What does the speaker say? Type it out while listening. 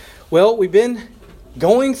Well, we've been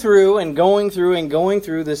going through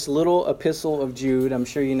this little epistle of Jude. I'm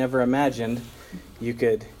sure you never imagined you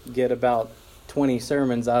could get about 20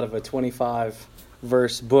 sermons out of a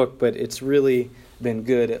 25-verse book, but it's really been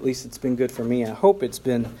good. At least it's been good for me. I hope it's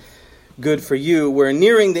been good for you. We're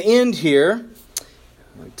nearing the end here.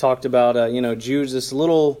 We talked about, Jude's this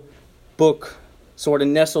little book sort of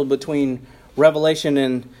nestled between Revelation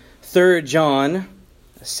and 3 John.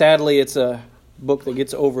 Sadly, it's a book that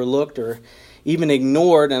gets overlooked or even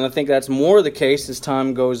ignored, and I think that's more the case as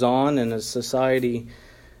time goes on and as society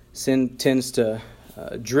tends to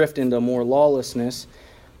drift into more lawlessness.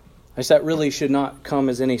 I guess that really should not come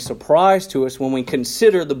as any surprise to us when we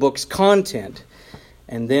consider the book's content,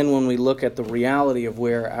 and then when we look at the reality of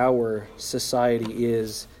where our society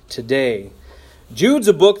is today. Jude's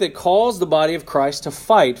a book that calls the body of Christ to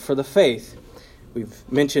fight for the faith. We've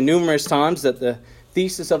mentioned numerous times that the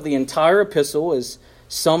thesis of the entire epistle is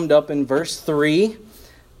summed up in verse 3.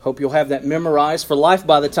 Hope you'll have that memorized for life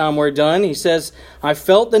by the time we're done. He says, I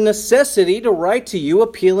felt the necessity to write to you,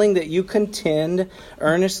 appealing that you contend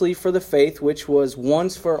earnestly for the faith which was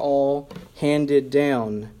once for all handed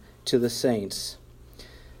down to the saints.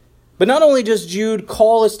 But not only does Jude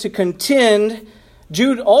call us to contend,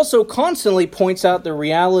 Jude also constantly points out the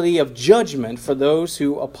reality of judgment for those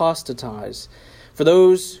who apostatize, for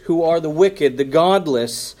those who are the wicked, the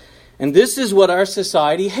godless. And this is what our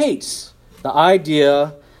society hates, the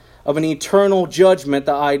idea of an eternal judgment,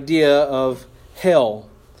 the idea of hell.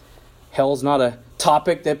 Hell's not a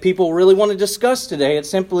topic that people really want to discuss today. It's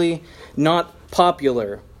simply not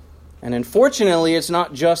popular. And unfortunately, it's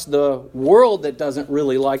not just the world that doesn't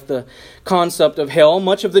really like the concept of hell.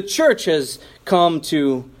 Much of the church has come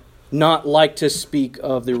to not like to speak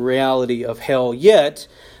of the reality of hell. Yet,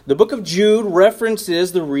 the book of Jude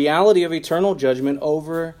references the reality of eternal judgment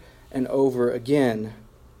over and over again.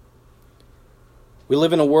 We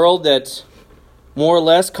live in a world that more or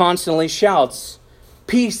less constantly shouts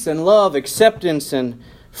peace and love, acceptance and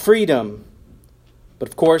freedom. But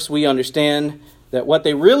of course, we understand that what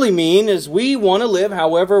they really mean is we want to live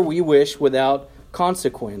however we wish without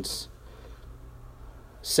consequence.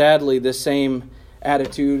 Sadly, the same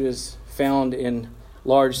attitude is found in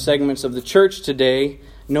large segments of the church today,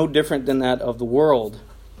 no different than that of the world.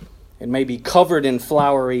 It may be covered in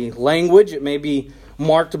flowery language. It may be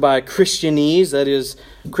marked by Christianese, that is,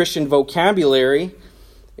 Christian vocabulary.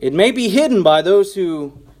 It may be hidden by those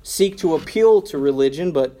who seek to appeal to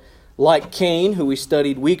religion, but like Cain, who we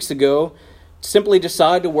studied weeks ago, simply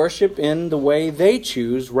decide to worship in the way they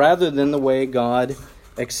choose rather than the way God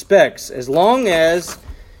expects. As long as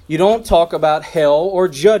you don't talk about hell or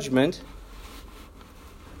judgment,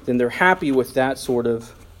 then they're happy with that sort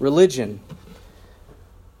of religion.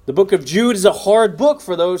 The book of Jude is a hard book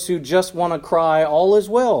for those who just want to cry, all is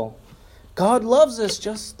well. God loves us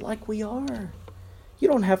just like we are. You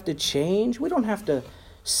don't have to change. We don't have to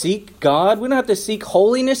seek God. We don't have to seek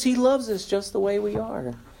holiness. He loves us just the way we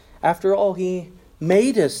are. After all, He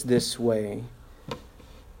made us this way.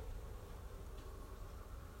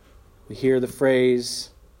 We hear the phrase,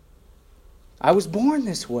 I was born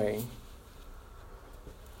this way.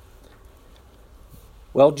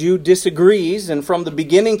 Well, Jude disagrees, and from the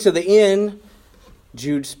beginning to the end,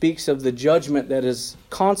 Jude speaks of the judgment that is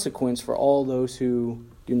consequence for all those who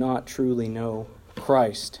do not truly know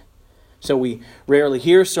Christ. So we rarely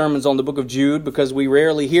hear sermons on the book of Jude because we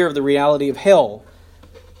rarely hear of the reality of hell.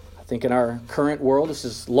 I think in our current world, this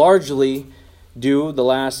is largely due the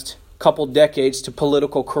last couple decades to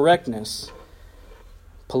political correctness.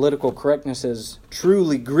 Political correctness has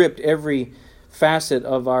truly gripped every facet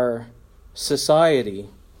of our society.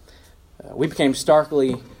 We became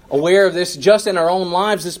starkly aware of this just in our own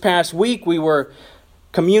lives this past week. We were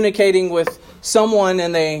communicating with someone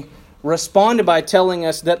and they responded by telling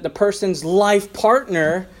us that the person's life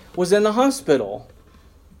partner was in the hospital.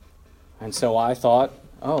 And so I thought,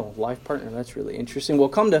 oh, life partner, that's really interesting. Well,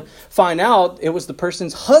 come to find out, it was the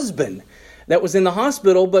person's husband that was in the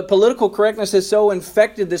hospital, but political correctness has so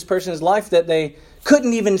infected this person's life that they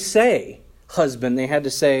couldn't even say husband. They had to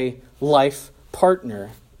say life partner.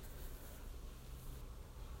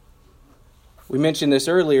 We mentioned this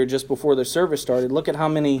earlier just before the service started. Look at how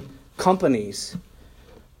many companies,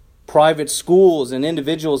 private schools, and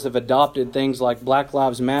individuals have adopted things like Black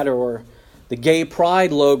Lives Matter or the gay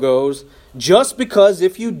pride logos just because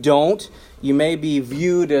if you don't, you may be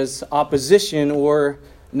viewed as opposition or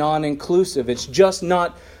non-inclusive. It's just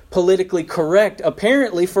not politically correct,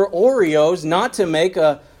 apparently, for Oreos not to make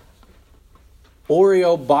a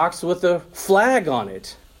Oreo box with a flag on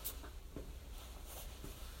it.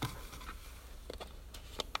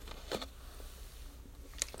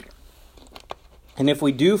 And if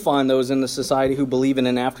we do find those in the society who believe in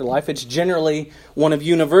an afterlife, it's generally one of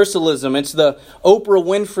universalism. It's the Oprah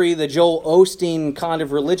Winfrey, the Joel Osteen kind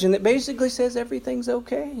of religion that basically says everything's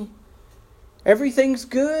okay. Everything's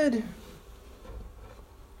good.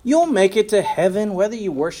 You'll make it to heaven whether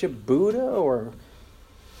you worship Buddha or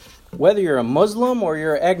whether you're a Muslim or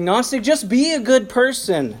you're agnostic. Just be a good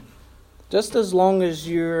person. Just as long as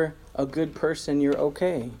you're a good person, you're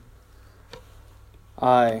okay.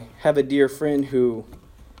 I have a dear friend who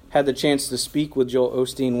had the chance to speak with Joel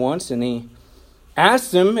Osteen once, and he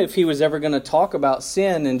asked him if he was ever going to talk about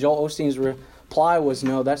sin, and Joel Osteen's reply was,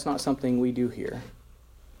 no, that's not something we do here.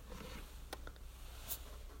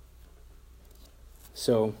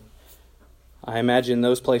 So, I imagine in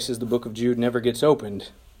those places the book of Jude never gets opened.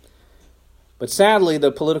 But sadly,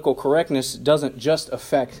 the political correctness doesn't just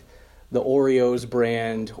affect the Oreos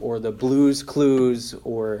brand or the Blues Clues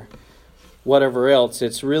or whatever else.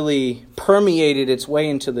 It's really permeated its way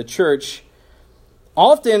into the church.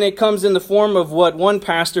 Often it comes in the form of what one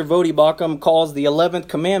pastor, Vodi Bakum, calls the 11th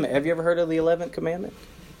commandment. Have you ever heard of the 11th commandment?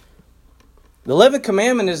 The 11th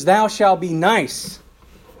commandment is, thou shalt be nice.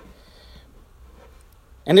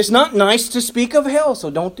 And it's not nice to speak of hell, so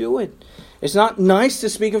don't do it. It's not nice to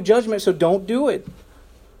speak of judgment, so don't do it.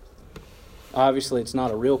 Obviously, it's not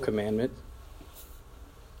a real commandment.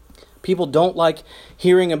 People don't like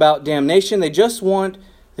hearing about damnation. They just want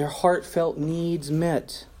their heartfelt needs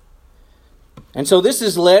met. And so this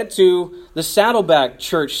has led to the Saddleback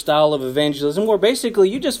Church style of evangelism, where basically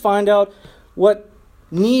you just find out what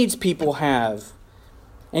needs people have.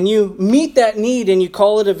 And you meet that need and you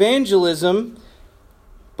call it evangelism,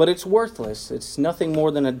 but it's worthless. It's nothing more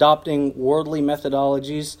than adopting worldly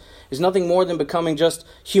methodologies. It's nothing more than becoming just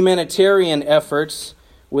humanitarian efforts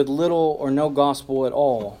with little or no gospel at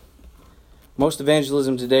all. Most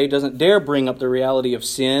evangelism today doesn't dare bring up the reality of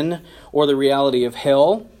sin or the reality of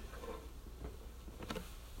hell.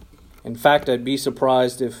 In fact, I'd be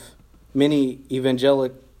surprised if many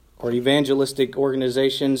evangelistic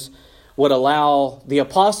organizations would allow the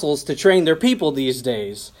apostles to train their people these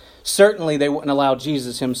days. Certainly they wouldn't allow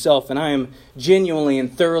Jesus himself, and I am genuinely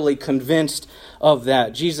and thoroughly convinced of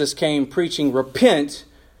that. Jesus came preaching, repent,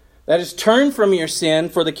 that is, turn from your sin,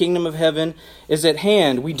 for the kingdom of heaven is at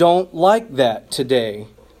hand. We don't like that today.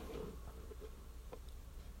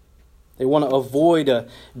 They want to avoid a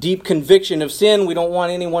deep conviction of sin. We don't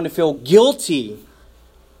want anyone to feel guilty,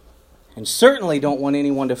 and certainly don't want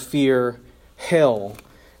anyone to fear hell.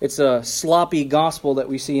 It's a sloppy gospel that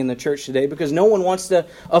we see in the church today because no one wants to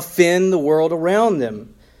offend the world around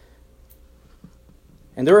them.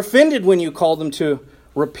 And they're offended when you call them to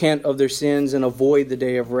repent of their sins and avoid the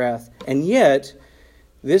day of wrath. And yet,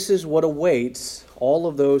 this is what awaits all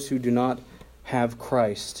of those who do not have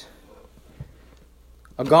Christ.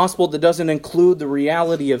 A gospel that doesn't include the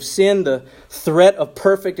reality of sin, the threat of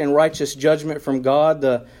perfect and righteous judgment from God,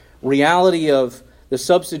 the reality of the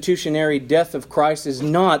substitutionary death of Christ is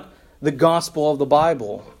not the gospel of the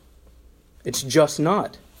Bible. It's just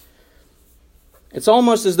not. It's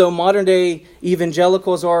almost as though modern-day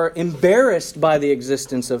evangelicals are embarrassed by the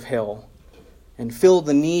existence of hell and feel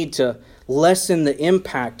the need to lessen the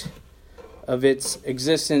impact of its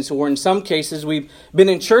existence. Or in some cases, we've been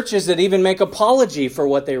in churches that even make apology for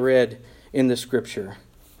what they read in the Scripture.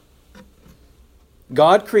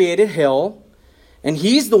 God created hell, and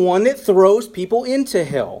He's the one that throws people into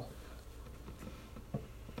hell.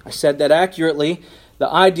 I said that accurately. The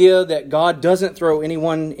idea that God doesn't throw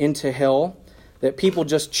anyone into hell, that people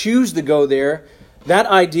just choose to go there, that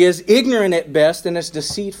idea is ignorant at best and it's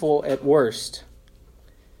deceitful at worst.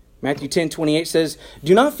 Matthew 10:28 says,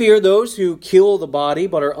 do not fear those who kill the body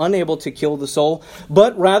but are unable to kill the soul,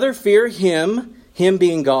 but rather fear Him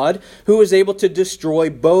being God, who is able to destroy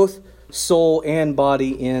both soul and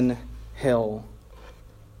body in hell.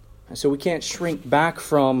 And so we can't shrink back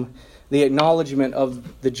from the acknowledgement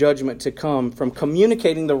of the judgment to come, from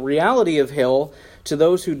communicating the reality of hell to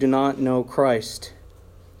those who do not know Christ.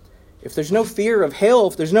 If there's no fear of hell,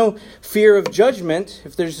 if there's no fear of judgment,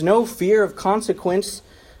 if there's no fear of consequence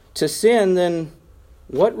to sin, then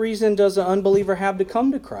what reason does an unbeliever have to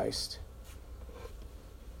come to Christ?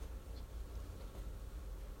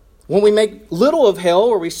 When we make little of hell,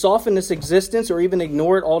 or we soften its existence, or even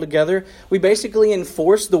ignore it altogether, we basically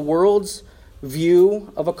enforce the world's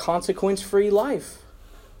view of a consequence-free life.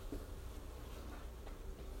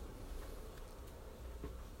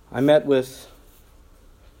 I met with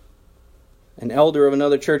an elder of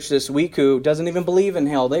another church this week who doesn't even believe in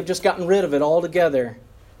hell. They've just gotten rid of it altogether.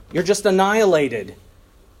 You're just annihilated.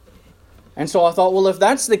 And so I thought, well, if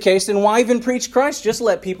that's the case, then why even preach Christ? Just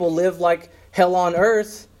let people live like hell on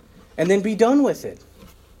earth and then be done with it.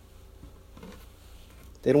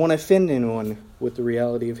 They don't want to offend anyone with the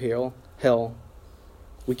reality of hell.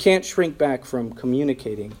 We can't shrink back from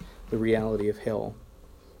communicating the reality of hell.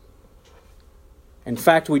 In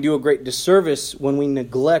fact, we do a great disservice when we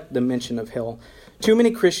neglect the mention of hell. Too many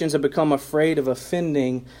Christians have become afraid of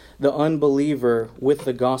offending the unbeliever with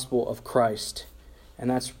the gospel of Christ. And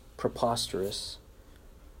that's preposterous.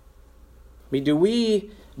 I mean, do we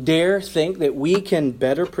dare think that we can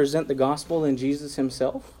better present the gospel than Jesus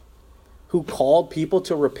himself, who called people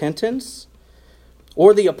to repentance?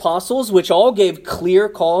 Or the apostles, which all gave clear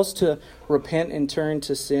calls to repent and turn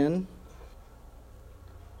to sin?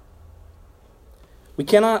 We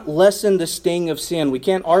cannot lessen the sting of sin. We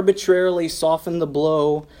can't arbitrarily soften the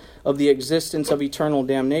blow of the existence of eternal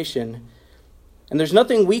damnation. And there's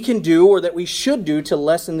nothing we can do or that we should do to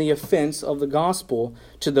lessen the offense of the gospel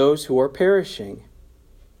to those who are perishing.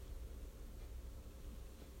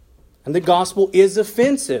 And the gospel is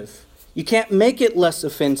offensive. You can't make it less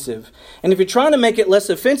offensive. And if you're trying to make it less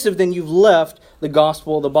offensive, then you've left the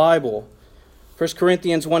gospel of the Bible. 1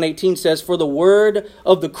 Corinthians 1:18 says, "For the word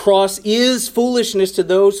of the cross is foolishness to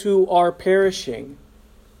those who are perishing."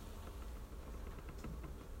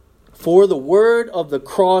 For the word of the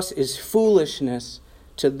cross is foolishness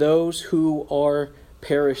to those who are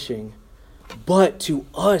perishing. But to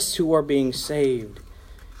us who are being saved,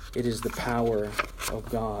 it is the power of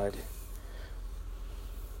God.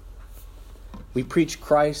 We preach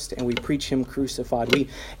Christ and we preach Him crucified. We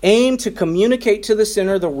aim to communicate to the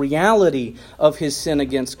sinner the reality of his sin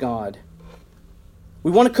against God.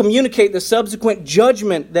 We want to communicate the subsequent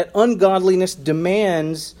judgment that ungodliness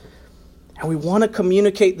demands. And we want to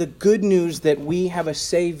communicate the good news that we have a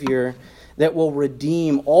Savior that will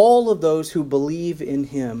redeem all of those who believe in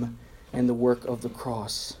Him and the work of the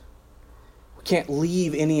cross. We can't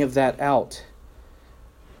leave any of that out.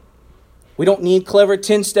 We don't need clever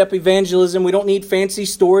 10-step evangelism. We don't need fancy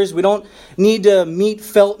stories. We don't need to meet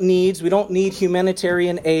felt needs. We don't need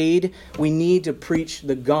humanitarian aid. We need to preach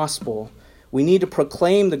the gospel. We need to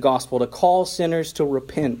proclaim the gospel, to call sinners to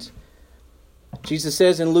repent. Jesus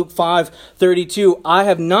says in Luke 5:32, "I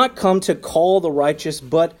have not come to call the righteous,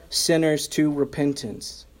 but sinners to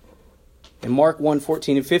repentance." In Mark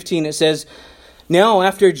 1:14 and 15 it says, "Now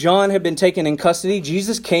after John had been taken in custody,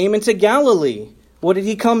 Jesus came into Galilee." What did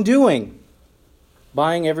He come doing?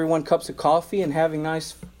 Buying everyone cups of coffee and having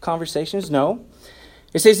nice conversations? No.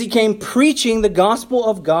 It says He came preaching the gospel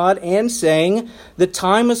of God and saying, "The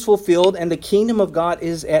time is fulfilled and the kingdom of God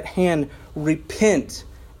is at hand. Repent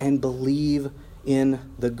and believe in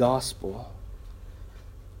the gospel."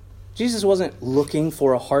 Jesus wasn't looking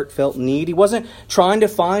for a heartfelt need. He wasn't trying to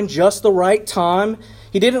find just the right time.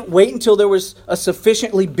 He didn't wait until there was a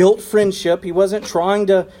sufficiently built friendship. He wasn't trying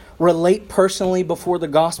to relate personally before the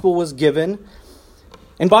gospel was given.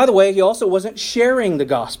 And by the way, He also wasn't sharing the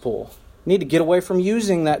gospel. You need to get away from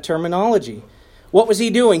using that terminology. What was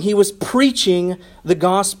He doing? He was preaching the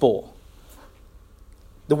gospel.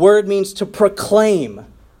 The word means to proclaim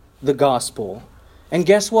the gospel. And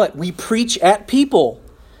guess what? We preach at people.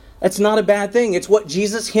 That's not a bad thing. It's what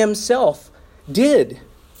Jesus Himself did.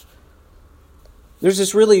 There's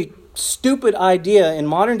this really stupid idea in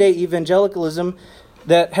modern day evangelicalism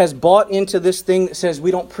that has bought into this thing that says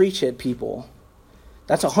we don't preach at people.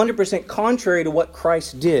 That's 100% contrary to what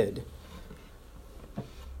Christ did.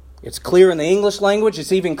 It's clear in the English language.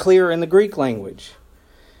 It's even clearer in the Greek language.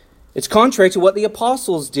 It's contrary to what the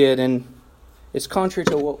apostles did, and it's contrary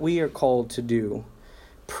to what we are called to do.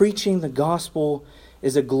 Preaching the gospel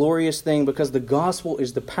is a glorious thing because the gospel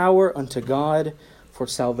is the power unto God for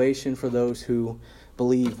salvation for those who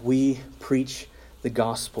believe. We preach the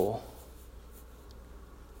gospel.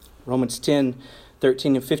 Romans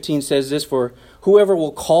 10:13 and 15 says this, "For whoever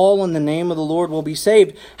will call on the name of the Lord will be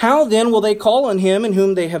saved. How then will they call on Him in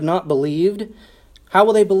whom they have not believed? How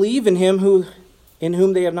will they believe in Him in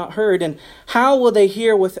whom they have not heard? And how will they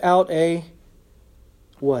hear without a"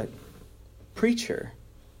 what? Preacher.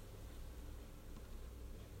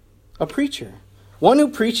 A preacher. One who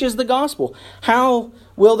preaches the gospel. How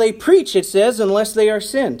will they preach, it says, unless they are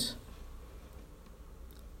sent?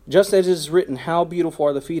 Just as it is written, "How beautiful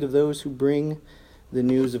are the feet of those who bring the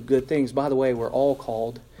news of good things." By the way, we're all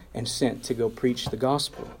called and sent to go preach the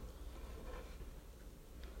gospel.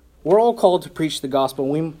 We're all called to preach the gospel.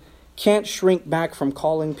 We can't shrink back from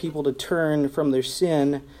calling people to turn from their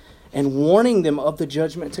sin and warning them of the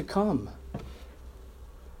judgment to come.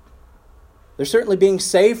 They're certainly being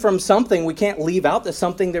saved from something. We can't leave out the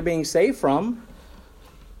something they're being saved from.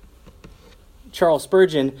 Charles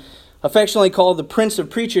Spurgeon affectionately called the Prince of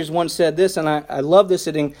Preachers, once said this, and I love this.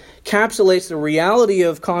 It encapsulates the reality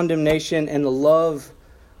of condemnation and the love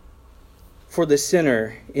for the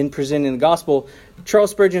sinner in presenting the gospel.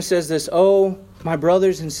 Charles Spurgeon says this, "Oh, my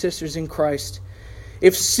brothers and sisters in Christ,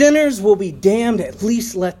 if sinners will be damned, at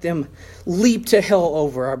least let them leap to hell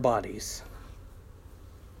over our bodies.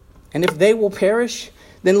 And if they will perish,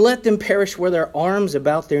 then let them perish with their arms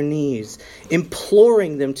about their knees,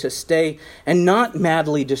 imploring them to stay and not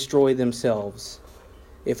madly destroy themselves.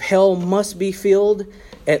 If hell must be filled,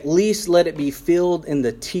 at least let it be filled in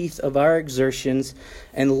the teeth of our exertions,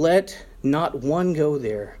 and let not one go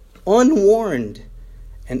there, unwarned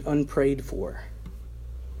and unprayed for."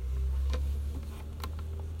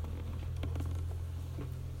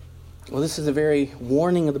 Well, this is the very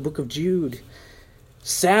warning of the book of Jude.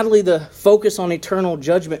 Sadly, the focus on eternal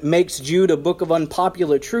judgment makes Jude a book of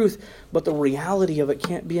unpopular truth, but the reality of it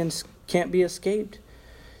can't be escaped.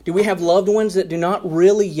 Do we have loved ones that do not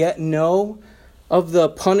really yet know of the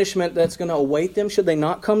punishment that's going to await them should they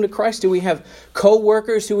not come to Christ? Do we have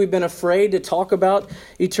co-workers who we've been afraid to talk about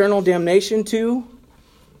eternal damnation to?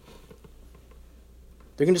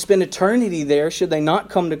 They're going to spend eternity there should they not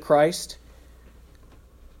come to Christ.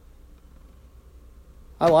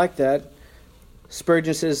 I like that.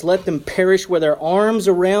 Spurgeon says, "Let them perish with their arms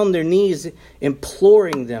around their knees,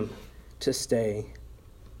 imploring them to stay."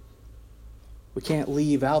 We can't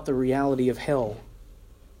leave out the reality of hell.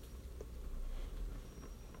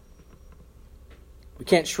 We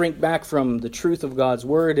can't shrink back from the truth of God's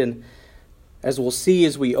word. And as we'll see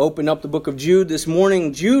as we open up the book of Jude this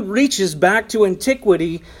morning, Jude reaches back to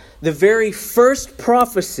antiquity, the very first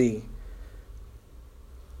prophecy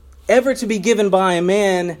ever to be given by a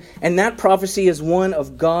man, and that prophecy is one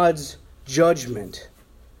of God's judgment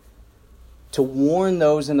to warn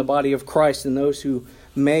those in the body of Christ and those who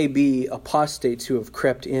may be apostates who have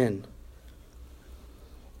crept in.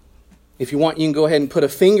 If you want, you can go ahead and put a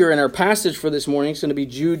finger in our passage for this morning. It's going to be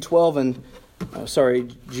Jude 14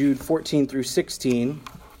 through 16.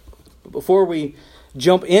 But before we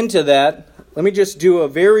jump into that, let me just do a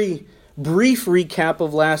very brief recap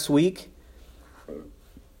of last week.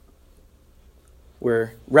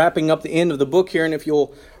 We're wrapping up the end of the book here, and if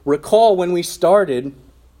you'll recall when we started,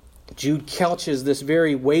 Jude couches this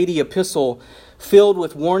very weighty epistle filled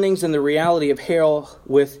with warnings and the reality of hell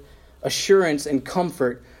with assurance and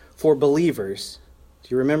comfort for believers. Do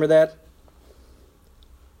you remember that?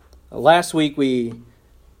 Last week we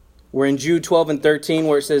were in Jude 12 and 13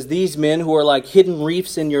 where it says, "These men who are like hidden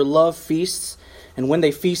reefs in your love feasts, and when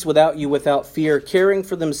they feast without you without fear, caring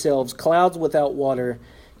for themselves clouds without water,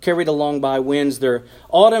 carried along by winds, their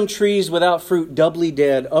autumn trees without fruit, doubly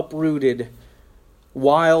dead, uprooted,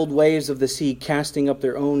 wild waves of the sea casting up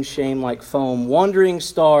their own shame like foam, wandering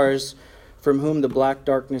stars from whom the black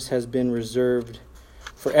darkness has been reserved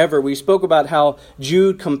forever." We spoke about how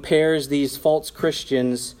Jude compares these false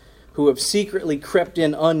Christians who have secretly crept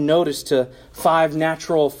in unnoticed to 5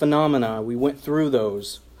 natural phenomena. We went through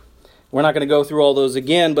those. We're not going to go through all those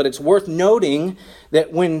again, but it's worth noting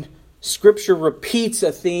that when Scripture repeats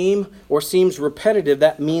a theme or seems repetitive,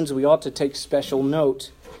 that means we ought to take special note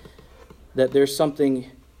that there's something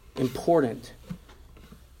important,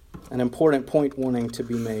 an important point wanting to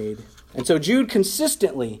be made. And so Jude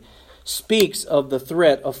consistently speaks of the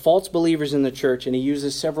threat of false believers in the church, and he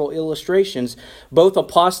uses several illustrations, both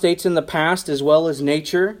apostates in the past as well as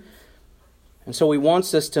nature. And so he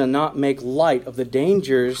wants us to not make light of the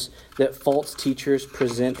dangers that false teachers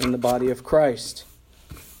present in the body of Christ.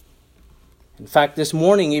 In fact, this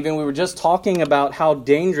morning even we were just talking about how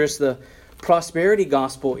dangerous the prosperity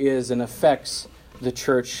gospel is and affects the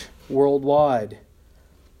church worldwide.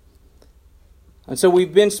 And so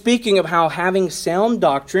we've been speaking of how having sound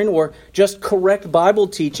doctrine or just correct Bible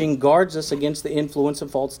teaching guards us against the influence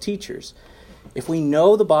of false teachers. If we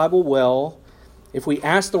know the Bible well, if we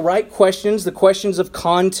ask the right questions, the questions of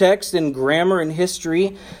context and grammar and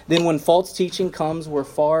history, then when false teaching comes, we're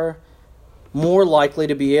far more likely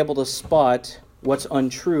to be able to spot what's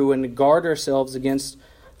untrue and to guard ourselves against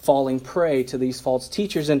falling prey to these false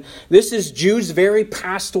teachers. And this is Jude's very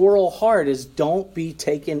pastoral heart, is don't be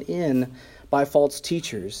taken in by false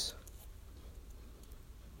teachers.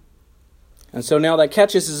 And so now that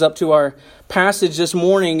catches us up to our passage this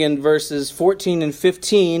morning in verses 14 and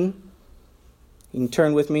 15. You can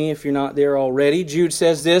turn with me if you're not there already. Jude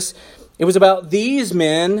says this, "It was about these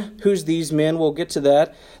men," who's these men? We'll get to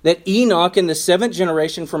that Enoch in the 7th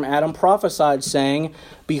generation from Adam prophesied, saying,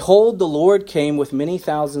 "Behold, the Lord came with many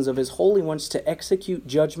thousands of his holy ones to execute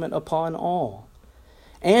judgment upon all.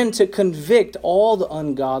 and to convict all the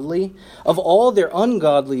ungodly of all their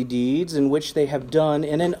ungodly deeds in which they have done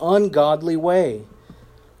in an ungodly way,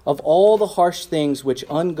 of all the harsh things which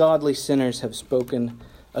ungodly sinners have spoken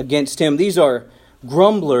against him. These are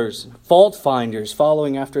grumblers, fault finders,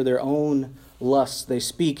 following after their own lusts. They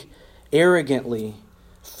speak arrogantly,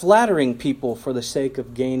 flattering people for the sake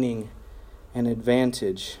of gaining an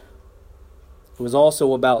advantage. It was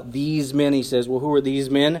also about these men. He says, well, who are these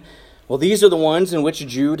men? Well, these are the ones in which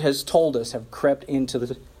Jude has told us have crept into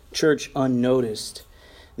the church unnoticed.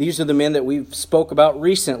 These are the men that we've spoke about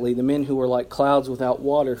recently, the men who are like clouds without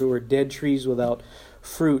water, who are dead trees without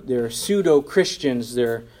fruit. They're pseudo-Christians.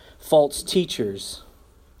 They're false teachers.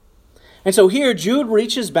 And so here Jude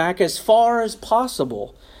reaches back as far as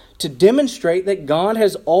possible to demonstrate that God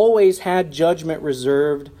has always had judgment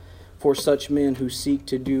reserved for such men who seek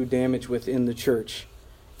to do damage within the church.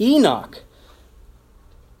 Enoch,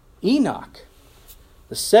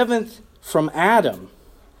 the seventh from Adam.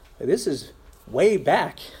 This is way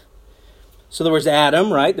back. So there was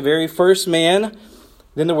Adam, right? The very first man.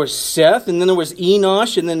 Then there was Seth, and then there was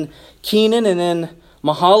Enosh, and then Kenan, and then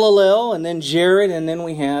Mahalalel, and then Jared, and then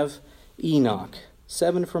we have Enoch.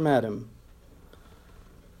 7 from Adam.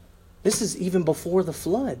 This is even before the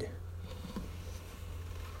flood.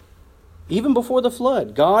 Even before the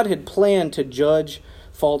flood, God had planned to judge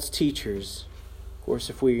false teachers. Of course,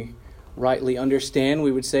 if we rightly understand,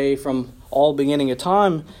 we would say from all beginning of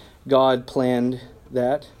time, God planned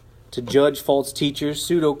that, to judge false teachers,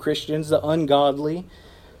 pseudo-Christians, the ungodly.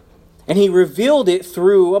 And he revealed it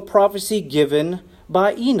through a prophecy given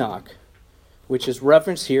by Enoch, which is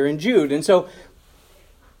referenced here in Jude. And so,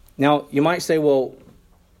 now you might say, well,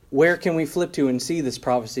 where can we flip to and see this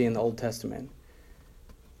prophecy in the Old Testament?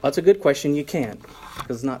 That's a good question. You can't,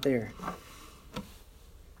 because it's not there.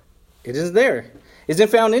 It isn't there. It isn't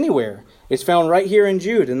found anywhere. It's found right here in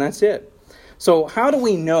Jude, and that's it. So how do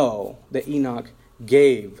we know that Enoch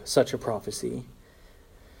gave such a prophecy?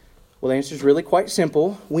 Well, the answer is really quite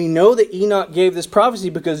simple. We know that Enoch gave this prophecy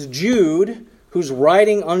because Jude, who's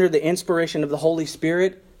writing under the inspiration of the Holy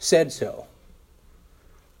Spirit, said so.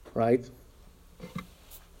 Right?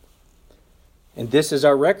 And this is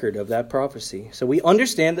our record of that prophecy. So we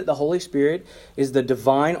understand that the Holy Spirit is the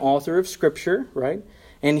divine author of Scripture, right?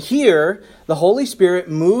 And here, the Holy Spirit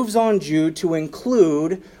moves on Jude to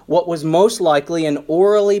include what was most likely an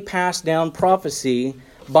orally passed down prophecy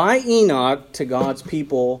by Enoch to God's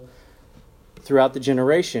people throughout the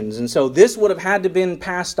generations. And so this would have had to have been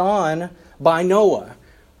passed on by Noah,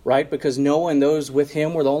 right? Because Noah and those with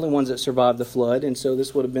him were the only ones that survived the flood. And so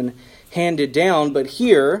this would have been handed down. But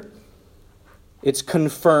here, it's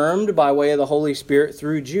confirmed by way of the Holy Spirit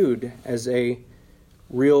through Jude as a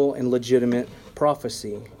real and legitimate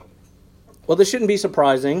prophecy. Well, this shouldn't be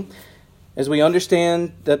surprising, as we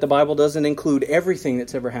understand that the Bible doesn't include everything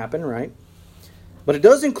that's ever happened, right? But it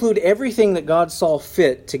does include everything that God saw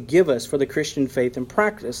fit to give us for the Christian faith and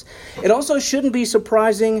practice. It also shouldn't be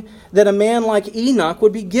surprising that a man like Enoch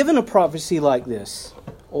would be given a prophecy like this.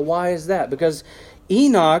 Well, why is that? Because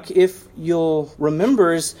Enoch, if you'll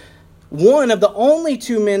remember, is one of the only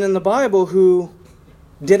 2 men in the Bible who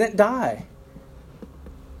didn't die.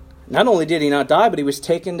 Not only did he not die, but he was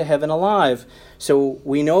taken to heaven alive. So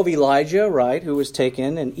we know of Elijah, right, who was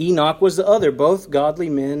taken, and Enoch was the other, both godly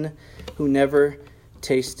men who never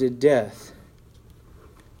tasted death.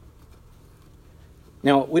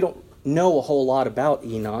 Now, we don't know a whole lot about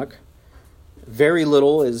Enoch. Very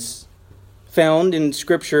little is found in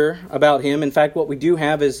Scripture about him. In fact, what we do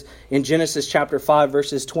have is in Genesis chapter 5,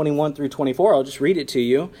 verses 21 through 24. I'll just read it to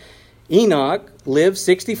you. Enoch lived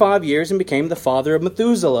 65 years and became the father of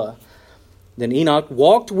Methuselah. Then Enoch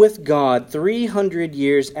walked with God 300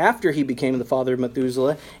 years after he became the father of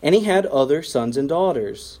Methuselah, and he had other sons and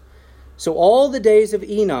daughters. So all the days of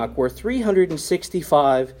Enoch were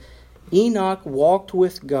 365. Enoch walked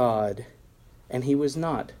with God, and he was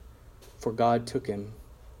not, for God took him.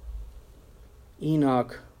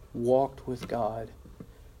 Enoch walked with God.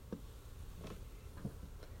 I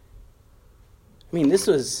mean, this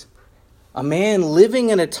was a man living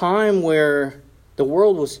in a time where the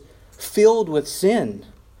world was filled with sin.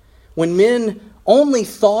 When men only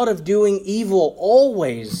thought of doing evil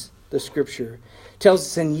always, the Scripture tells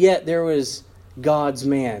us, and yet there was God's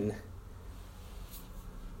man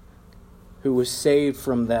who was saved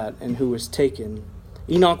from that and who was taken.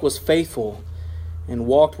 Enoch was faithful and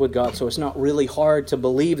walked with God, so it's not really hard to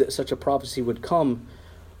believe that such a prophecy would come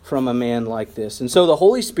from a man like this. And so the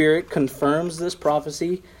Holy Spirit confirms this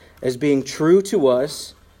prophecy as being true to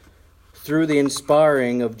us through the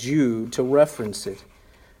inspiring of Jude to reference it.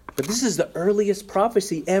 But this is the earliest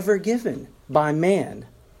prophecy ever given by man.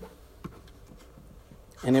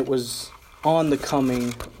 And it was on the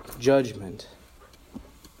coming judgment.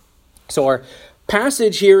 So our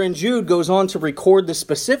passage here in Jude goes on to record the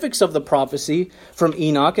specifics of the prophecy from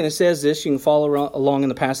Enoch. And it says this, you can follow along in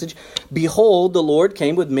the passage. Behold, the Lord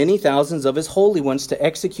came with many thousands of his holy ones to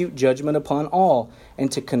execute judgment upon all,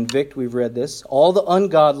 and to convict, we've read this, all the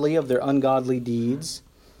ungodly of their ungodly deeds.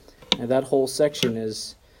 And that whole section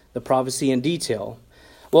is the prophecy in detail.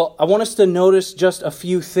 Well, I want us to notice just a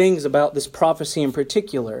few things about this prophecy in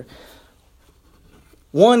particular.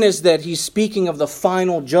 One is that he's speaking of the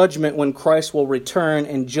final judgment when Christ will return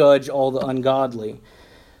and judge all the ungodly.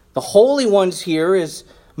 The holy ones here is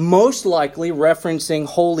most likely referencing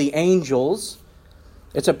holy angels.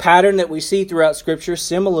 It's a pattern that we see throughout Scripture,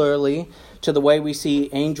 similarly to the way we see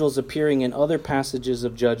angels appearing in other passages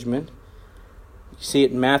of judgment. You see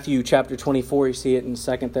it in Matthew chapter 24, you see it in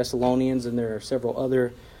 2 Thessalonians, and there are several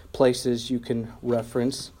other places you can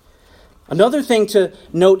reference. Another thing to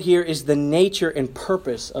note here is the nature and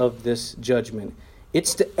purpose of this judgment.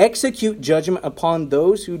 It's to execute judgment upon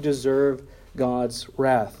those who deserve God's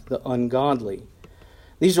wrath, the ungodly.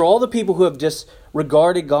 These are all the people who have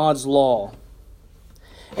disregarded God's law.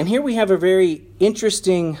 And here we have a very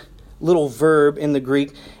interesting little verb in the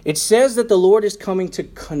Greek. It says that the Lord is coming to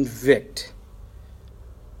convict.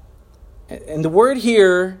 And the word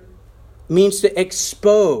here means to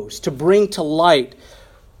expose, to bring to light.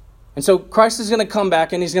 And so Christ is going to come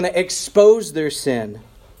back and he's going to expose their sin.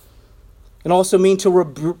 And also mean to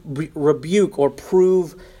rebuke or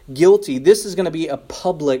prove guilty. This is going to be a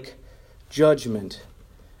public judgment.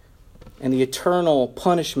 And the eternal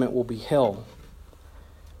punishment will be hell.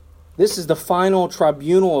 This is the final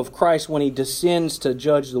tribunal of Christ when he descends to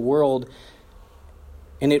judge the world.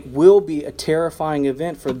 And it will be a terrifying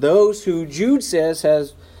event for those who Jude says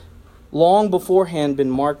has long beforehand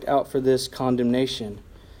been marked out for this condemnation.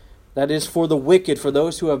 That is for the wicked, for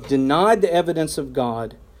those who have denied the evidence of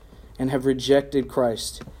God and have rejected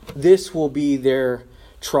Christ. This will be their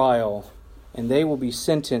trial, and they will be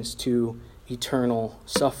sentenced to eternal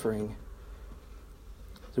suffering.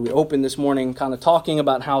 So we opened this morning kind of talking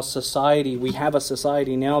about how we have a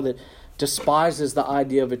society now that despises the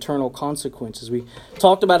idea of eternal consequences. We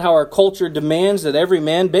talked about how our culture demands that every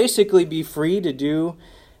man basically be free to do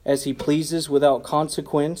as he pleases without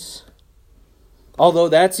consequence. Although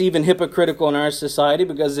that's even hypocritical in our society,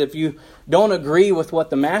 because if you don't agree with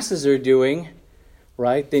what the masses are doing,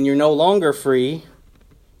 right, then you're no longer free.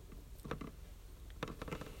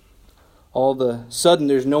 All of a sudden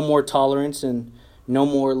there's no more tolerance and no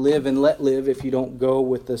more live and let live if you don't go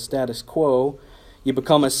with the status quo. You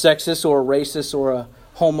become a sexist or a racist or a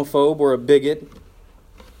homophobe or a bigot.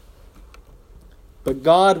 But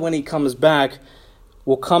God, when he comes back,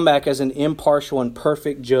 will come back as an impartial and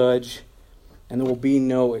perfect judge, and there will be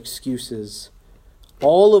no excuses.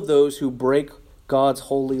 All of those who break God's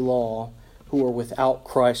holy law, who are without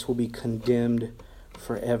Christ, will be condemned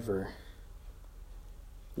forever.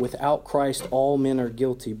 Without Christ, all men are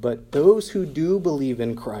guilty, but those who do believe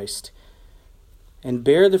in Christ and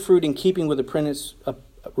bear the fruit in keeping with the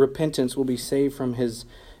repentance will be saved from his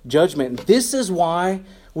judgment. And this is why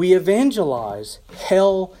we evangelize.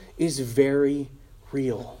 Hell is very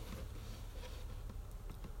real.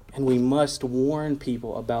 And we must warn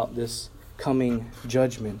people about this coming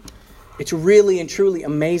judgment. It's really and truly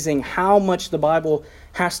amazing how much the Bible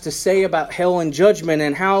has to say about hell and judgment,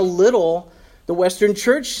 and how little the Western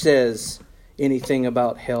Church says anything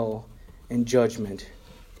about hell and judgment.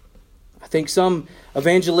 I think some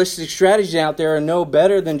evangelistic strategies out there are no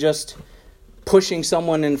better than just pushing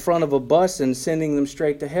someone in front of a bus and sending them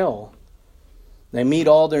straight to hell. They meet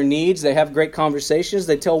all their needs. They have great conversations.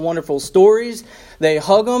 They tell wonderful stories. They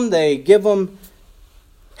hug them. They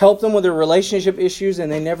help them with their relationship issues,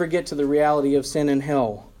 and they never get to the reality of sin and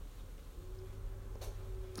hell.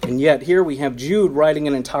 And yet here we have Jude writing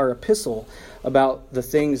an entire epistle about the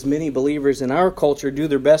things many believers in our culture do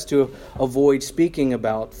their best to avoid speaking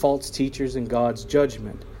about: false teachers and God's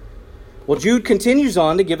judgment. Well, Jude continues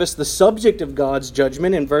on to give us the subject of God's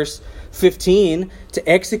judgment in verse 15, to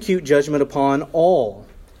execute judgment upon all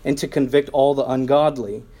and to convict all the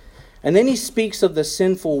ungodly. And then he speaks of the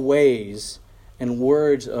sinful ways and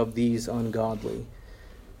words of these ungodly.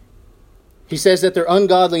 He says that they're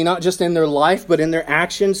ungodly not just in their life, but in their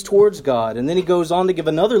actions towards God. And then he goes on to give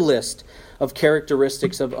another list of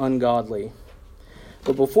characteristics of ungodly.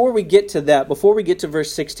 But before we get to that, before we get to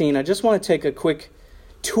verse 16, I just want to take a quick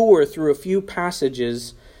tour through a few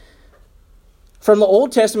passages from the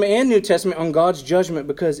Old Testament and New Testament on God's judgment,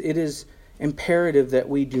 because it is imperative that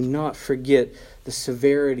we do not forget the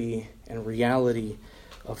severity and reality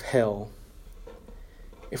of hell.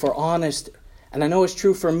 If we're honest, and I know it's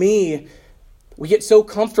true for me, we get so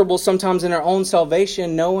comfortable sometimes in our own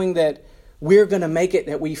salvation knowing that we're going to make it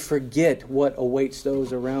that we forget what awaits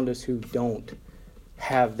those around us who don't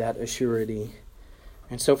have that assurity.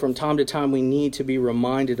 And so from time to time we need to be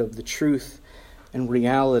reminded of the truth and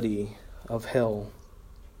reality of hell.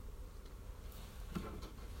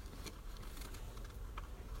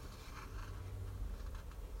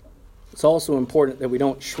 It's also important that we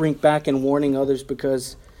don't shrink back in warning others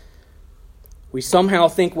because we somehow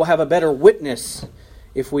think we'll have a better witness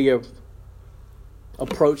if we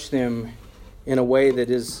approach them in a way that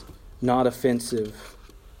is not offensive.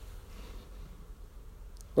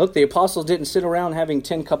 Look, the apostles didn't sit around having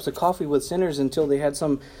 10 cups of coffee with sinners until they had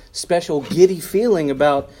some special giddy feeling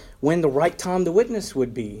about when the right time to witness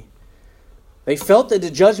would be. They felt that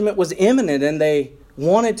the judgment was imminent and they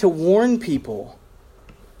wanted to warn people.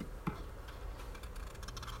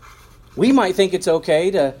 We might think it's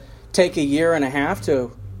okay to take a year and a half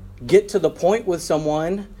to get to the point with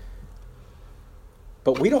someone,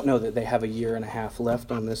 but we don't know that they have a year and a half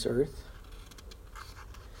left on this earth.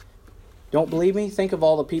 Don't believe me? Think of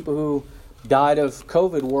all the people who died of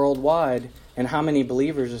COVID worldwide and how many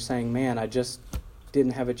believers are saying, man, I just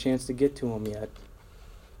didn't have a chance to get to them yet.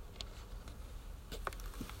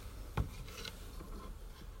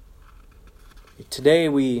 Today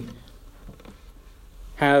we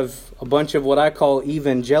have a bunch of what I call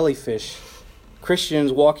even jellyfish.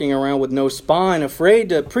 Christians walking around with no spine, afraid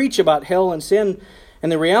to preach about hell and sin.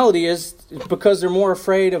 And the reality is, it's because they're more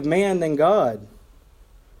afraid of man than God.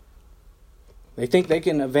 They think they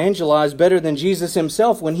can evangelize better than Jesus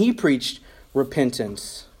himself when he preached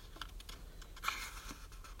repentance.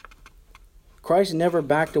 Christ never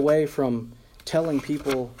backed away from telling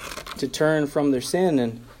people to turn from their sin.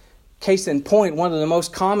 And case in point, one of the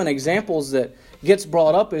most common examples that gets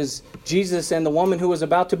brought up is Jesus and the woman who was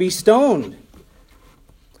about to be stoned.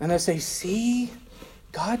 And they say, see,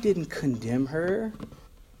 God didn't condemn her.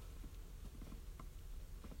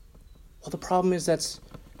 Well, the problem is that's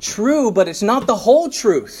true, but it's not the whole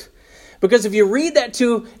truth. Because if you read that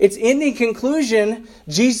to its ending conclusion,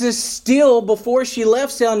 Jesus still, before she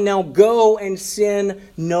left, said, now go and sin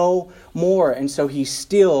no more. And so he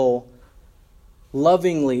still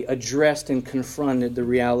lovingly addressed and confronted the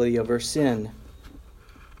reality of her sin.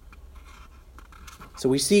 So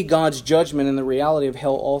we see God's judgment and the reality of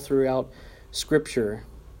hell all throughout Scripture.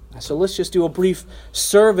 So let's just do a brief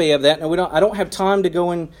survey of that. Now I don't have time to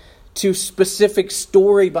go into specific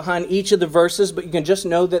story behind each of the verses, but you can just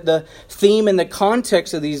know that the theme and the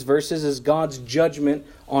context of these verses is God's judgment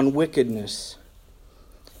on wickedness.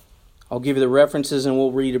 I'll give you the references and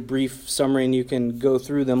we'll read a brief summary and you can go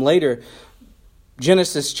through them later.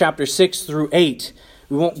 Genesis chapter 6 through 8.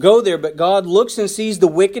 We won't go there, but God looks and sees the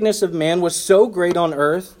wickedness of man was so great on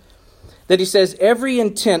earth that he says every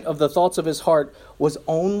intent of the thoughts of his heart was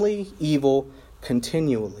only evil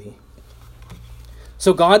continually.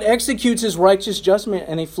 So God executes his righteous judgment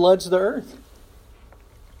and he floods the earth.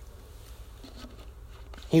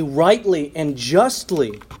 He rightly and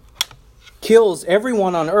justly kills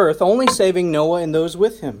everyone on earth, only saving Noah and those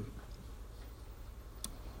with him.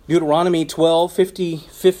 Deuteronomy chapter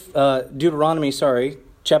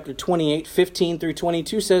 28, 15 through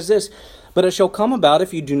 22 says this, but it shall come about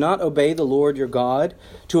if you do not obey the Lord your God,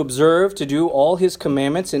 to observe, to do all his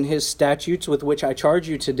commandments and his statutes with which I charge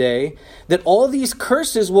you today, that all these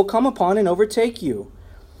curses will come upon and overtake you.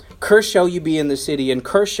 Cursed shall you be in the city, and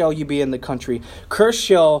cursed shall you be in the country. Cursed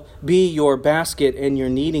shall be your basket and your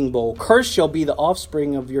kneading bowl. Cursed shall be the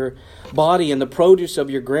offspring of your body and the produce of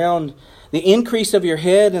your ground, the increase of your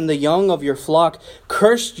head and the young of your flock.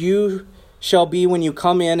 Cursed you shall be when you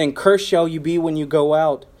come in, and cursed shall you be when you go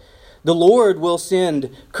out. The Lord will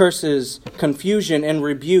send curses, confusion, and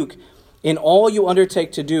rebuke in all you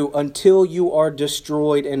undertake to do until you are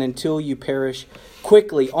destroyed and until you perish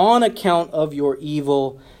quickly on account of your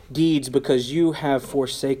evil deeds, because you have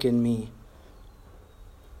forsaken me.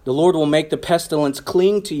 The Lord will make the pestilence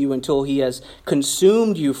cling to you until he has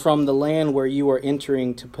consumed you from the land where you are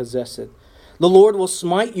entering to possess it. The Lord will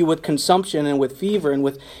smite you with consumption and with fever and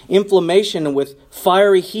with inflammation and with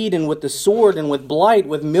fiery heat and with the sword and with blight,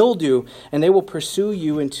 with mildew, and they will pursue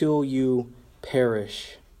you until you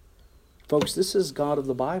perish. Folks, this is God of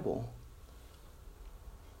the Bible.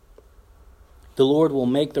 The Lord will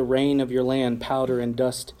make the rain of your land powder and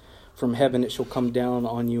dust from heaven. It shall come down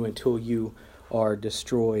on you until you are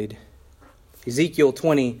destroyed. Ezekiel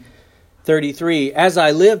 20, 33, as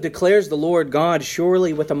I live, declares the Lord God,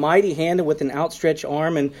 surely with a mighty hand and with an outstretched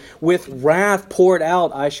arm and with wrath poured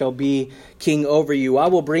out, I shall be king over you. I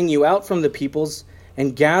will bring you out from the peoples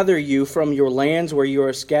and gather you from your lands where you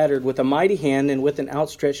are scattered with a mighty hand and with an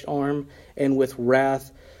outstretched arm and with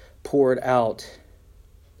wrath poured out.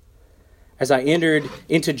 As I entered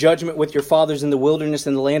into judgment with your fathers in the wilderness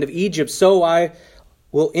in the land of Egypt, so I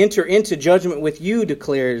will enter into judgment with you,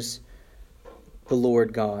 declares the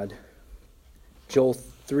Lord God. Joel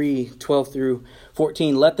 3:12 through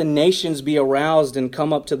 14. Let the nations be aroused and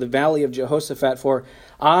come up to the valley of Jehoshaphat, for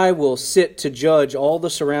I will sit to judge all the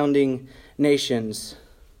surrounding nations.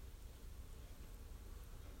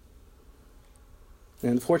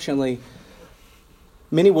 And unfortunately,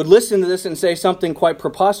 many would listen to this and say something quite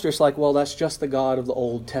preposterous like, well, that's just the God of the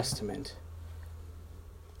Old Testament.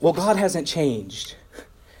 Well, God hasn't changed.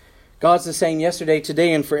 God's the same yesterday,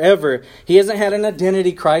 today, and forever. He hasn't had an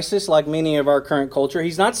identity crisis like many of our current culture.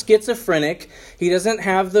 He's not schizophrenic. He doesn't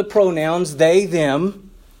have the pronouns they, them.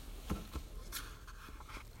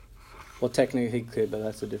 Well, technically he could, but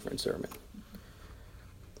that's a different sermon.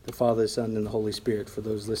 The Father, the Son, and the Holy Spirit for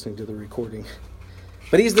those listening to the recording.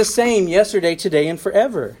 But He's the same yesterday, today, and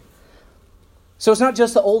forever. So it's not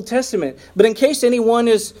just the Old Testament. But in case anyone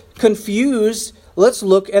is confused, let's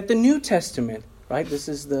look at the New Testament. Right? This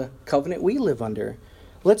is the covenant we live under.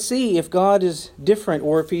 Let's see if God is different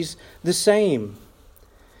or if He's the same.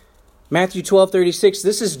 Matthew 12:36,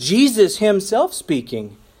 this is Jesus Himself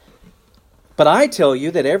speaking. But I tell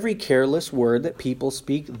you that every careless word that people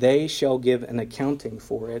speak, they shall give an accounting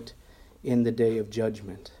for it in the day of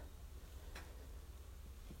judgment.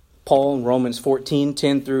 Paul in Romans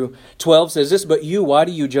 14:10 through 12 says this, but you, why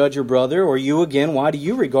do you judge your brother? Or you again, why do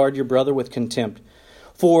you regard your brother with contempt?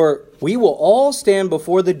 For we will all stand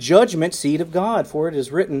before the judgment seat of God. For it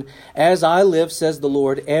is written, as I live, says the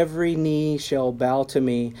Lord, every knee shall bow to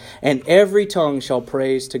me, and every tongue shall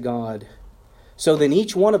praise to God. So then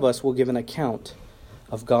each one of us will give an account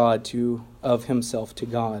of himself to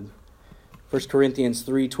God. 1 Corinthians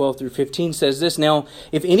 3:12 through 15 says this, now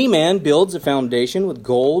if any man builds a foundation with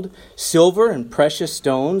gold, silver, and precious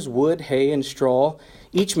stones, wood, hay, and straw,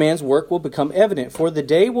 each man's work will become evident, for the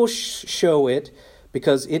day will show it,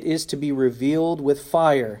 because it is to be revealed with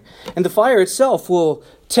fire. And the fire itself will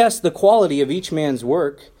test the quality of each man's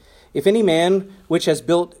work. If any man which has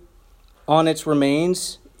built on its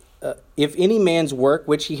remains, if any man's work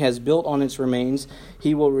which he has built on its remains,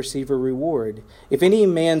 he will receive a reward. If any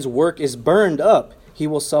man's work is burned up, he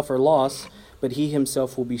will suffer loss, but he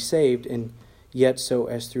himself will be saved, and yet so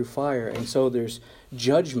as through fire. And so there's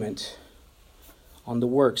judgment on the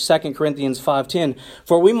work. 2 Corinthians 5:10,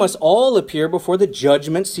 for we must all appear before the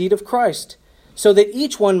judgment seat of Christ, so that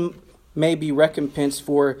each one may be recompensed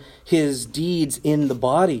for his deeds in the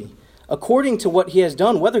body, according to what he has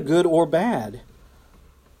done, whether good or bad.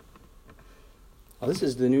 Well, this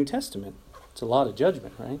is the New Testament. It's a lot of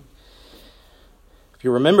judgment, right? If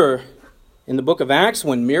you remember in the book of Acts,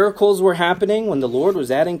 when miracles were happening, when the Lord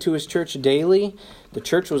was adding to His church daily, the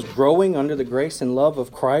church was growing under the grace and love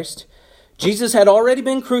of Christ. Jesus had already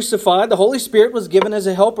been crucified. The Holy Spirit was given as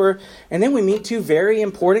a helper. And then we meet two very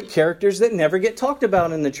important characters that never get talked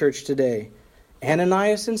about in the church today.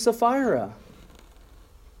 Ananias and Sapphira.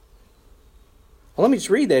 Well, let me just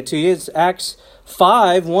read that to you. It's Acts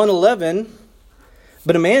 5:1-11.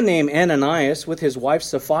 But a man named Ananias with his wife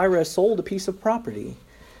Sapphira sold a piece of property.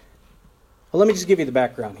 Well, let me just give you the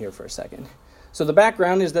background here for a second. So the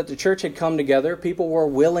background is that the church had come together. People were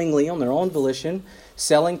willingly, on their own volition,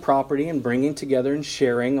 selling property and bringing together and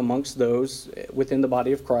sharing amongst those within the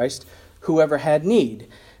body of Christ, whoever had need.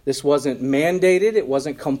 This wasn't mandated. It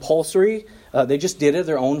wasn't compulsory. They just did it of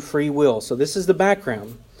their own free will. So this is the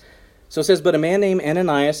background. So it says, but a man named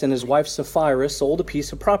Ananias and his wife Sapphira sold a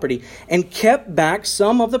piece of property and kept back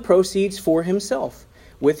some of the proceeds for himself.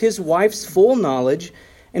 With his wife's full knowledge,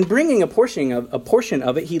 and bringing a portion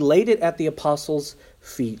of it, he laid it at the apostles'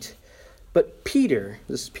 feet. But Peter,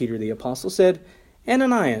 this is Peter the apostle, said,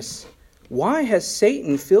 Ananias, why has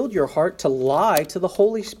Satan filled your heart to lie to the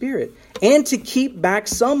Holy Spirit and to keep back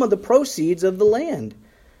some of the proceeds of the land?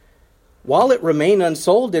 While it remained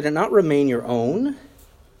unsold, did it not remain your own?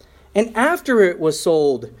 And after it was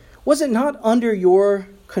sold, was it not under your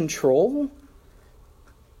control?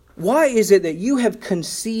 Why is it that you have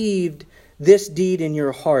conceived this deed in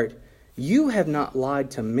your heart? You have not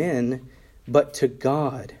lied to men, but to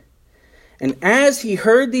God. And as he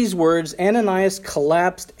heard these words, Ananias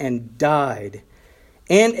collapsed and died.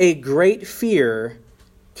 And a great fear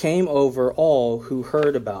came over all who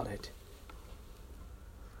heard about it.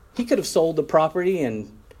 He could have sold the property and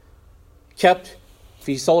kept If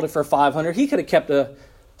he sold it for $500, he could have kept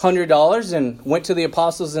 $100 and went to the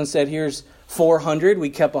apostles and said, here's $400. We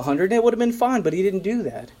kept $100. And it would have been fine, but he didn't do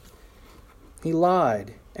that. He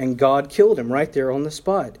lied, and God killed him right there on the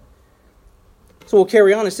spot. So we'll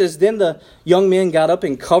carry on. It says, then the young men got up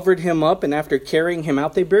and covered him up, and after carrying him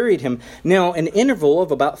out, they buried him. Now an interval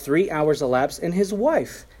of about 3 hours elapsed, and his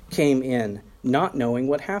wife came in, not knowing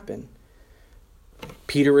what happened.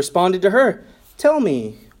 Peter responded to her, tell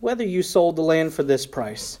me whether you sold the land for this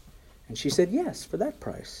price. And she said, yes, for that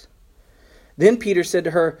price. Then Peter said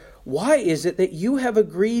to her, why is it that you have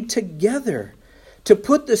agreed together to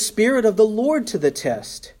put the Spirit of the Lord to the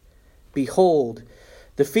test? Behold,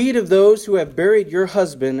 the feet of those who have buried your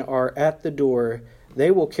husband are at the door.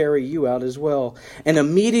 They will carry you out as well. And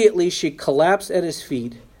immediately she collapsed at his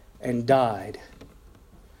feet and died.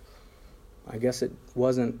 I guess it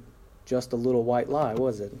wasn't just a little white lie,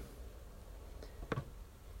 was it?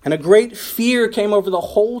 And a great fear came over the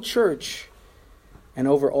whole church and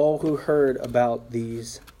over all who heard about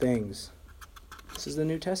these things. This is the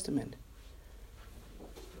New Testament.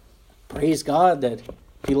 Praise God that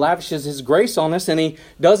He lavishes His grace on us, and He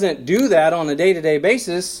doesn't do that on a day-to-day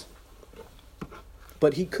basis.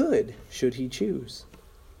 But He could, should He choose.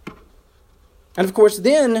 And of course,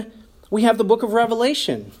 then we have the book of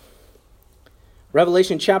Revelation.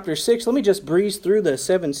 Revelation chapter 6. Let me just breeze through the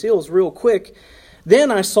 7 seals real quick.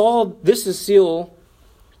 Then I saw, this is seal,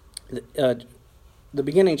 the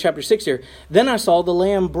beginning of chapter 6 here. Then I saw the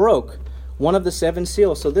Lamb broke one of the 7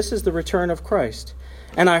 seals. So this is the return of Christ.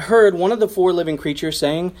 And I heard one of the 4 living creatures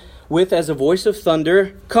saying, with as a voice of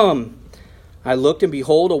thunder, come. I looked, and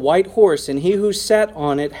behold, a white horse, and he who sat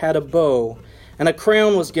on it had a bow, and a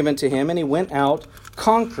crown was given to him, and he went out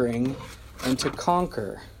conquering and to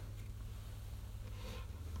conquer.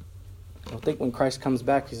 I don't think when Christ comes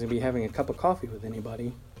back, He's going to be having a cup of coffee with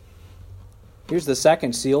anybody. Here's the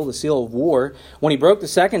second seal, the seal of war. When He broke the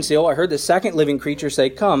second seal, I heard the second living creature say,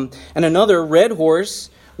 come. And another red horse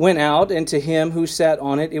went out, and to him who sat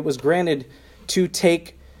on it, it was granted to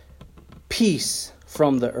take peace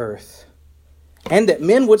from the earth, and that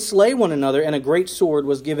men would slay one another, and a great sword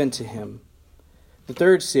was given to him. The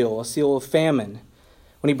third seal, a seal of famine.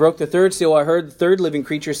 When He broke the third seal, I heard the third living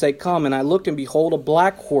creature say, come. And I looked, and behold, a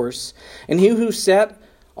black horse, and he who sat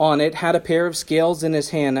on it had a pair of scales in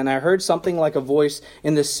his hand. And I heard something like a voice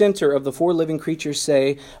in the center of the 4 living creatures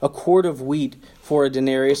say, a quart of wheat for a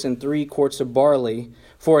denarius, and 3 quarts of barley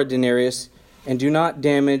for a denarius, and do not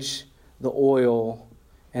damage the oil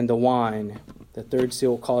and the wine. The third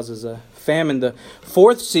seal causes a famine. The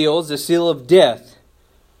fourth seal is the seal of death.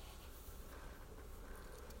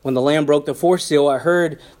 When the Lamb broke the 4th seal, I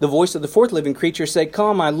heard the voice of the 4th living creature say,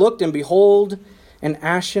 come. I looked, and behold, an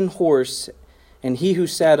ashen horse, and he who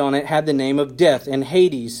sat on it had the name of Death, and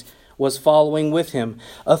Hades was following with him.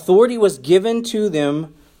 Authority was given to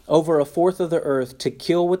them over a fourth of the earth to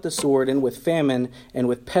kill with the sword, and with famine, and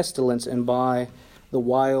with pestilence, and by the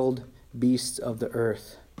wild beasts of the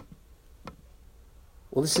earth.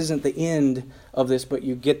 Well, this isn't the end of this, but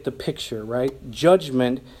you get the picture, right?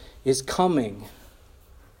 Judgment is coming.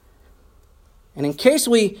 And in case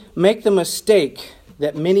we make the mistake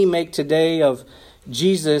that many make today of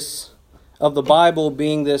Jesus, of the Bible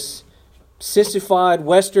being this sissified,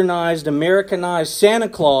 westernized, Americanized Santa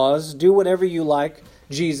Claus, do whatever you like,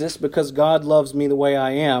 Jesus, because God loves me the way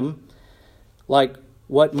I am, like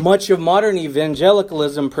what much of modern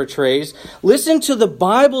evangelicalism portrays, listen to the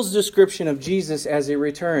Bible's description of Jesus as He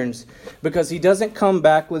returns, because He doesn't come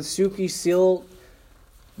back with silky silk,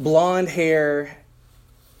 blonde hair,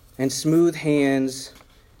 and smooth hands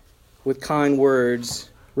with kind words.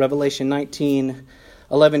 Revelation 19,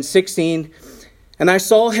 11, 16. And I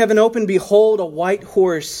saw heaven open, behold, a white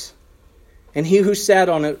horse, and he who sat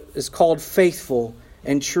on it is called Faithful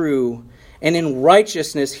and True, and in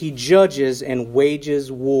righteousness He judges and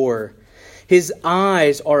wages war. His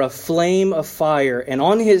eyes are a flame of fire, and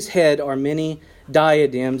on His head are many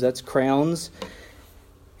diadems, that's crowns,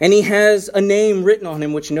 and He has a name written on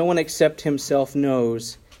Him which no one except Himself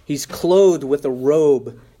knows. He's clothed with a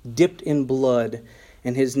robe dipped in blood,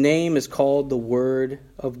 and His name is called the Word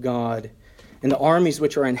of God. And the armies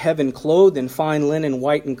which are in heaven, clothed in fine linen,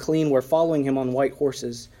 white and clean, were following Him on white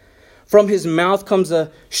horses. From His mouth comes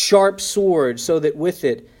a sharp sword, so that with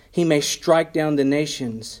it He may strike down the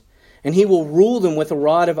nations. And He will rule them with a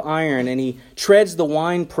rod of iron, and He treads the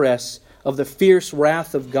winepress of the fierce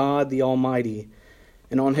wrath of God the Almighty.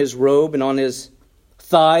 And on His robe and on His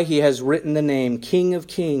thigh He has written the name, King of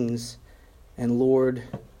Kings and Lord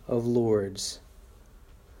of Lords.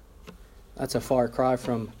 That's a far cry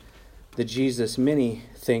from the Jesus many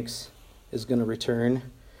thinks is going to return.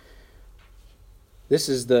 This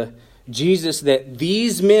is the Jesus that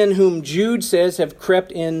these men whom Jude says have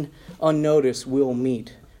crept in unnoticed will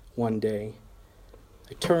meet one day.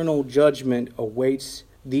 Eternal judgment awaits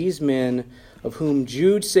these men of whom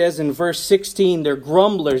Jude says in verse 16, they're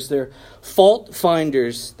grumblers, they're fault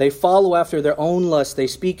finders, they follow after their own lust, they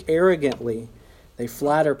speak arrogantly, they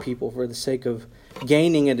flatter people for the sake of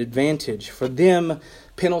gaining an advantage. For them,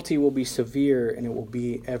 penalty will be severe and it will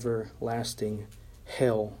be everlasting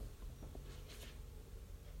hell.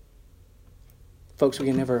 Folks, we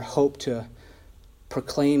can never hope to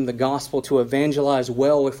proclaim the gospel, to evangelize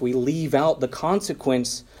well, if we leave out the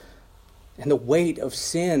consequence and the weight of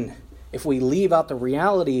sin, if we leave out the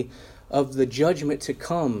reality of the judgment to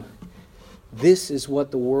come. This is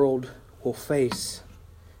what the world will face.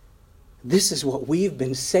 This is what we've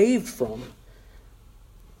been saved from.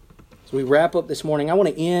 As we wrap up this morning, I want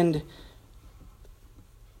to end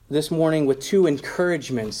this morning with two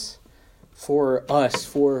encouragements for us,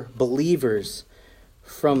 for believers,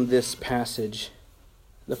 from this passage.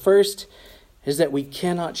 The first is that we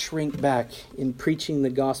cannot shrink back in preaching the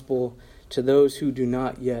gospel to those who do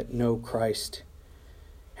not yet know Christ.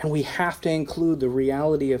 And we have to include the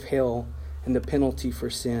reality of hell and the penalty for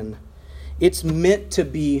sin. It's meant to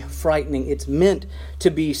be frightening. It's meant to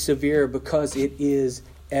be severe because it is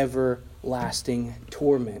everlasting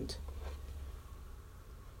torment.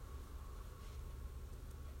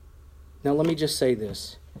 Now let me just say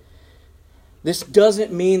this. This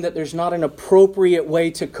doesn't mean that there's not an appropriate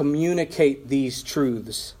way to communicate these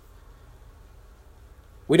truths.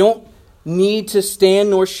 We don't need to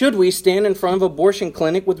stand, nor should we stand in front of an abortion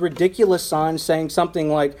clinic with ridiculous signs saying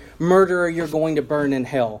something like, "Murderer, you're going to burn in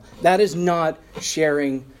hell." That is not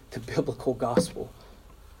sharing the biblical gospel.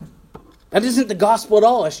 That isn't the gospel at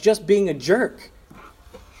all. It's just being a jerk.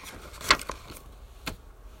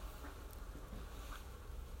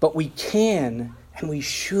 But we can and we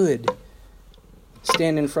should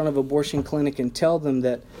stand in front of an abortion clinic and tell them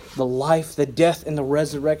that the life, the death, and the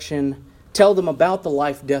resurrection, tell them about the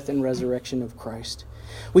life, death, and resurrection of Christ.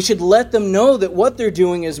 We should let them know that what they're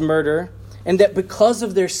doing is murder, and that because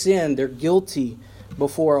of their sin, they're guilty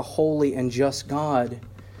before a holy and just God.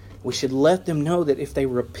 We should let them know that if they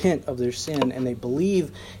repent of their sin and they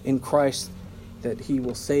believe in Christ, that He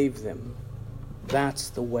will save them. That's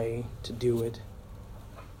the way to do it.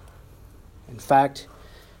 In fact,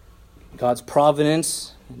 God's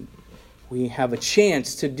providence, we have a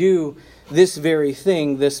chance to do this very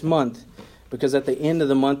thing this month, because at the end of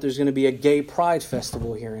the month there's going to be a gay pride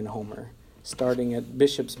festival here in Homer, starting at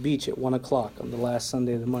Bishop's Beach at 1 o'clock on the last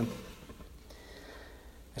Sunday of the month.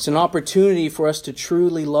 It's an opportunity for us to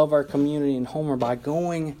truly love our community in Homer by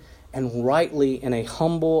going and rightly, in a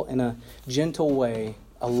humble and a gentle way,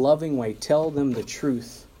 a loving way, tell them the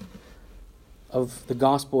truth of the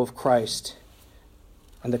gospel of Christ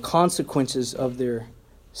and the consequences of their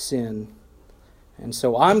sin. And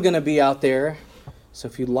so I'm going to be out there. So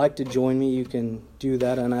if you'd like to join me, you can do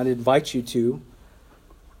that, and I'd invite you to.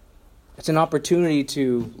 It's an opportunity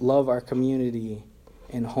to love our community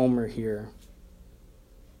in Homer here.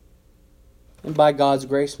 And by God's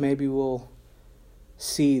grace, maybe we'll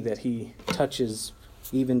see that He touches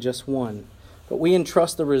even just one. But we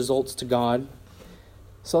entrust the results to God.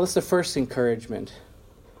 So that's the first encouragement.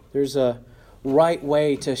 There's a right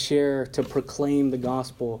way to share, to proclaim the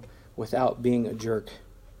gospel without being a jerk.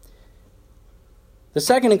 The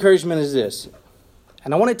second encouragement is this.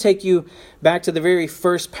 And I want to take you back to the very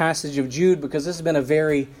first passage of Jude, because this has been a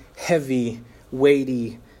very heavy,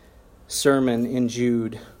 weighty sermon in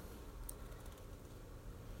Jude.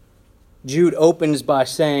 Jude opens by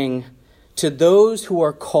saying, "To those who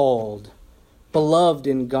are called, beloved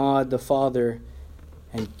in God the Father,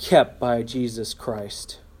 and kept by Jesus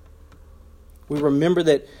Christ." We remember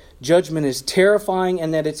that judgment is terrifying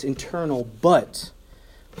and that it's eternal, but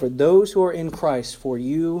for those who are in Christ, for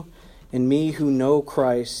you and me who know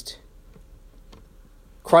Christ,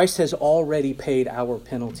 Christ has already paid our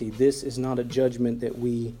penalty. This is not a judgment that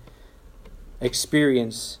we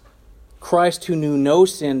experience. Christ, who knew no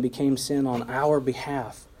sin, became sin on our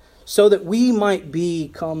behalf, so that we might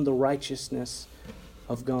become the righteousness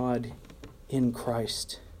of God in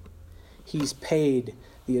Christ. He's paid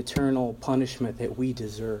the eternal punishment that we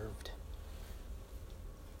deserved.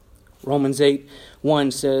 Romans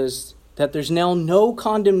 8:1 says that there's now no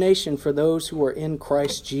condemnation for those who are in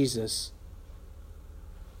Christ Jesus.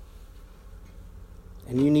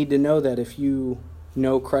 And you need to know that if you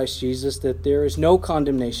know Christ Jesus, that there is no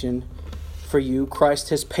condemnation for you. Christ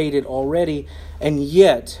has paid it already, and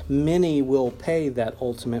yet many will pay that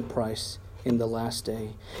ultimate price in the last day.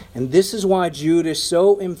 And this is why Jude is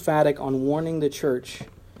so emphatic on warning the church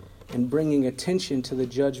and bringing attention to the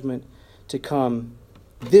judgment to come.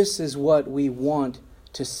 This is what we want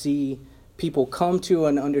to see people come to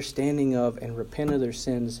an understanding of and repent of their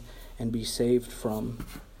sins and be saved from.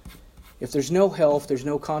 If there's no hell, if there's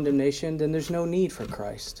no condemnation, then there's no need for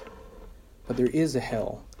Christ. But there is a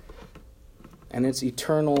hell, and it's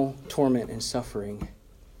eternal torment and suffering.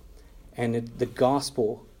 And the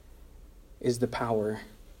gospel is the power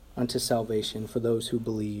unto salvation for those who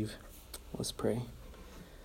believe. Let's pray.